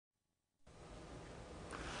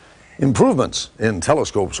Improvements in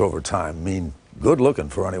telescopes over time mean good looking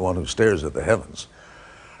for anyone who stares at the heavens.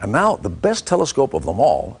 And now the best telescope of them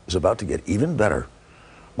all is about to get even better.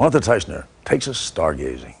 Martha Teichner takes us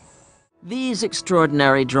stargazing. These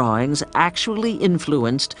extraordinary drawings actually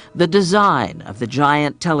influenced the design of the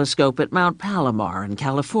giant telescope at Mount Palomar in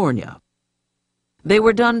California. They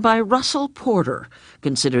were done by Russell Porter,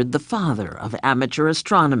 considered the father of amateur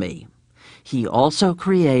astronomy. He also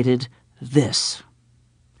created this,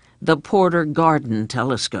 the Porter Garden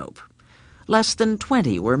Telescope. Less than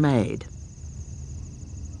 20 were made.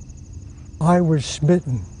 I was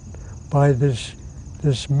smitten by this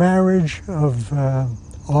marriage of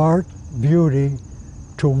art, beauty,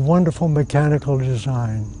 to wonderful mechanical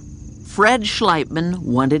design. Fred Schleipman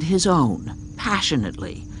wanted his own,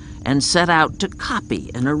 passionately, and set out to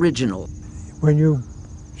copy an original. When you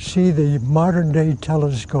see the modern-day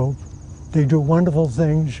telescope, they do wonderful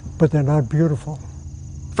things, but they're not beautiful.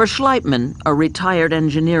 For Schleipman, a retired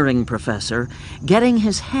engineering professor, getting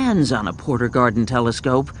his hands on a Porter Garden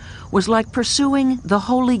telescope was like pursuing the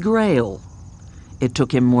Holy Grail. It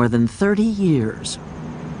took him more than 30 years.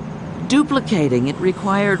 Duplicating it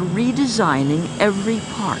required redesigning every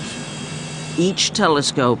part. Each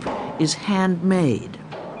telescope is handmade.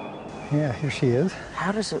 Yeah, here she is.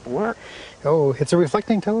 How does it work? Oh, it's a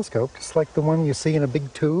reflecting telescope, just like the one you see in a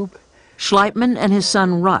big tube. Schleipman and his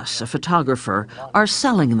son Russ, a photographer, are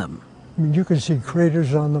selling them. I mean, you can see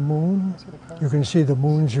craters on the moon. You can see the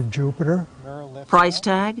moons of Jupiter. Price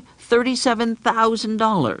tag,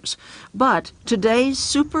 $37,000. But today's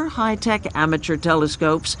super high-tech amateur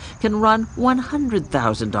telescopes can run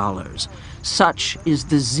 $100,000. Such is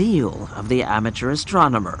the zeal of the amateur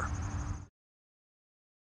astronomer.